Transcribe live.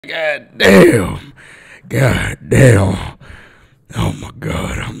God damn. God damn. Oh my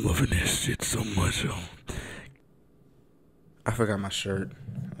God, I'm loving this shit so much. I forgot my shirt.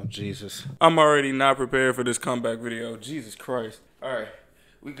 Oh, Jesus. I'm already not prepared for this comeback video. Jesus Christ. All right.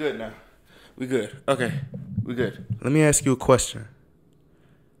 We good now. We good. Okay. We good. Let me ask you a question.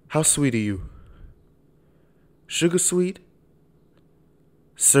 How sweet are you? Sugar sweet?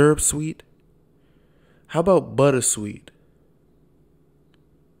 Syrup sweet? How about butter sweet?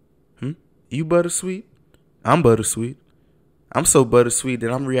 You butter sweet? I'm butter sweet. I'm so butter sweet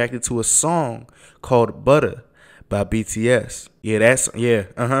that I'm reacting to a song called Butter by BTS. Yeah.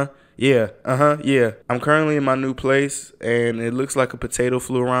 I'm currently in my new place, and it looks like a potato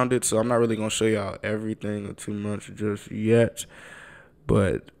flew around it, so I'm not really going to show y'all everything or too much just yet.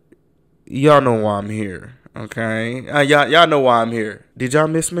 But y'all know why I'm here, okay? Y'all know why I'm here. Did y'all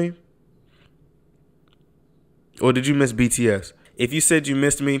miss me? Or did you miss BTS? If you said you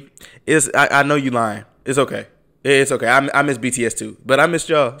missed me, I know you lying. It's okay. It's okay. I miss BTS too. But I missed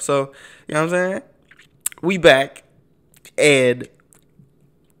y'all. So, you know what I'm saying? We back. And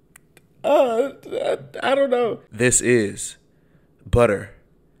I don't know. This is Butter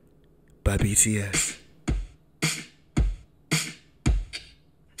by BTS.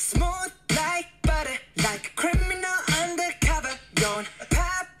 Smooth like butter, like a criminal undercover. Don't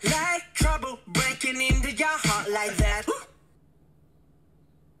pop like trouble, breaking into your heart like that.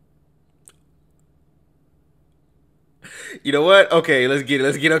 You know what? Okay, let's get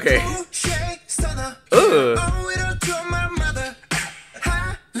it. Okay.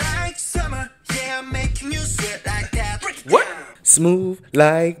 What? Smooth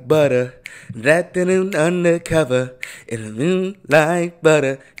like butter, that didn't undercover. It'll move like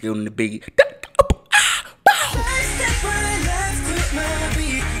butter. Doing the biggie.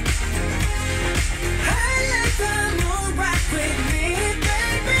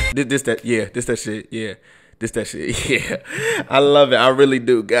 This that shit. Yeah. This that shit, yeah. I love it. I really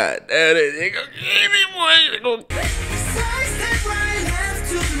do. God damn it. They gonna give me one.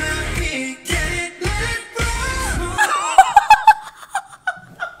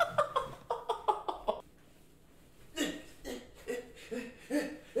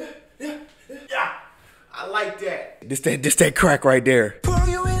 Yeah, I like that. This that crack right there. Pour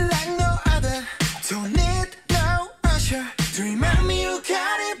you in like no other. Don't need no usher to remind me you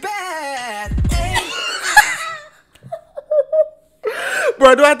got it bad.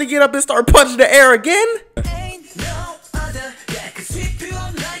 Bro, do I have to get up and start punching the air again? Ain't no other that can sweep you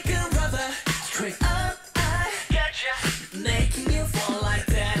up like a rubber. Straight up, I gotcha, making you fall like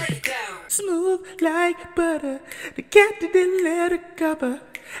that. Smooth like butter, the cat didn't let it cover.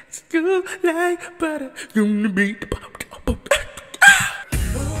 Smooth like butter, gonna be. When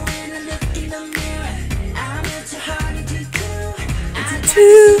I look in the mirror, I'm into hard to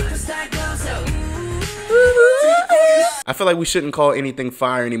I feel like we shouldn't call anything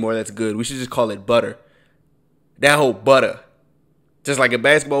fire anymore that's good. We should just call it butter. That whole butter. Just like in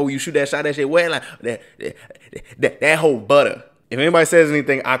basketball, you shoot that shot, that shit wet, like that whole butter. If anybody says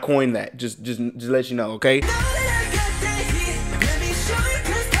anything, I coined that. Just let you know, okay?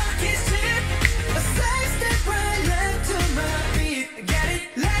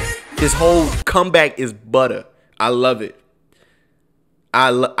 This whole comeback is butter. I love it. I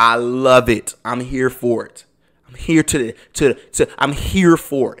love it. I'm here for it. I'm here I'm here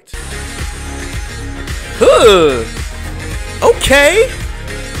for it. Okay.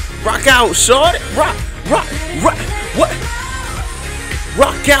 Rock out, short. Rock. What?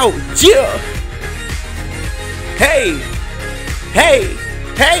 Rock out, yeah. Hey.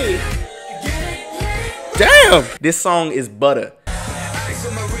 Damn. This song is butter.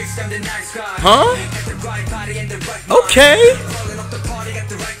 Huh? Okay.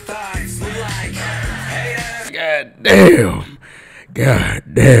 God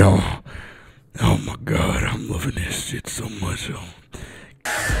damn. Oh my God, I'm loving this shit so much.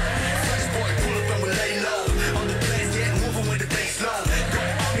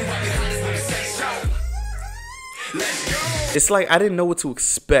 It's like I didn't know what to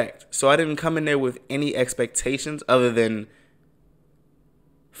expect, so I didn't come in there with any expectations other than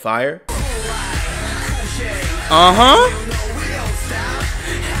fire.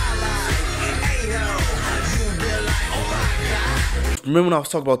 Remember when I was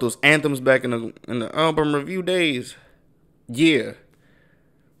talking about those anthems back in the album review days? Yeah.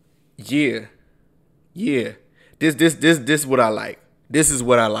 This is what I like. This is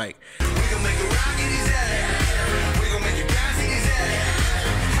what I like.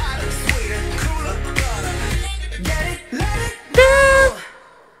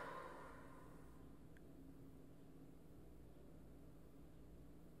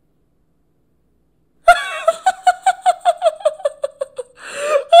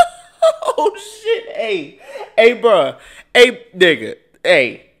 Hey, bro. Hey, nigga.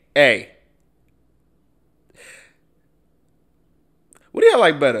 Hey. What do y'all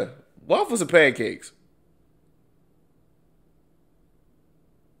like better? Waffles or pancakes?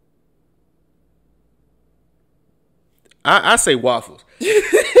 I say waffles.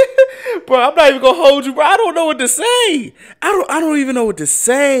 Bro, I'm not even gonna hold you, bro. I don't know what to say. I don't even know what to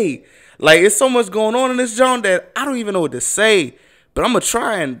say. Like, it's so much going on in this joint that I don't even know what to say. But I'm gonna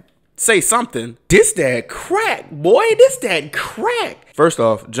try and say something. This that crack, boy. This that crack. First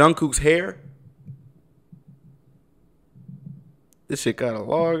off, Jungkook's hair. This shit kind of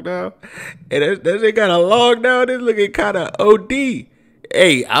long now. Hey, that shit kind of long now. This looking kind of OD.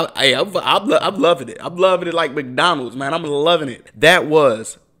 Hey, I'm loving it. I'm loving it like McDonald's, man. I'm loving it. That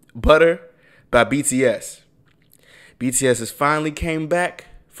was Butter by BTS. BTS has finally came back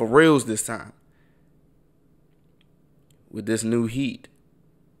for reals this time with this new heat.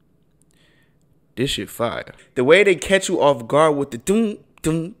 This shit fire. The way they catch you off guard with the doom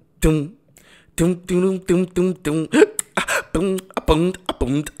doom doom doom doom doom doom doom boom boom boom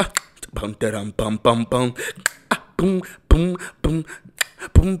bum bum bum bum bum boom boom boom boom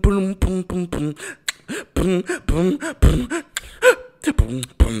boom boom boom boom boom boom boom boom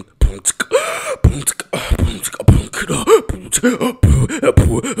boom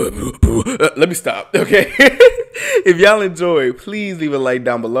let me stop, okay? If y'all enjoy, please leave a like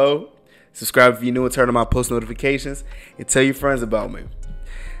down below. Subscribe if you're new and turn on my post notifications. And tell your friends about me.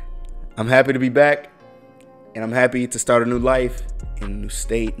 I'm happy to be back. And I'm happy to start a new life in a new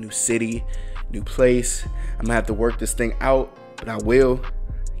state, new city, new place. I'm going to have to work this thing out, but I will.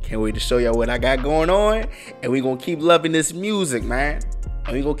 Can't wait to show y'all what I got going on. And we're going to keep loving this music, man.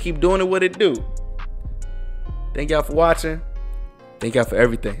 And we're going to keep doing it what it do. Thank y'all for watching. Thank y'all for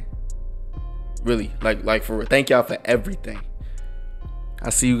everything. Really, like for real. Thank y'all for everything.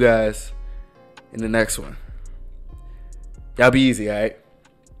 I'll see you guys in the next one. Y'all be easy, all right?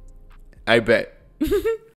 I bet.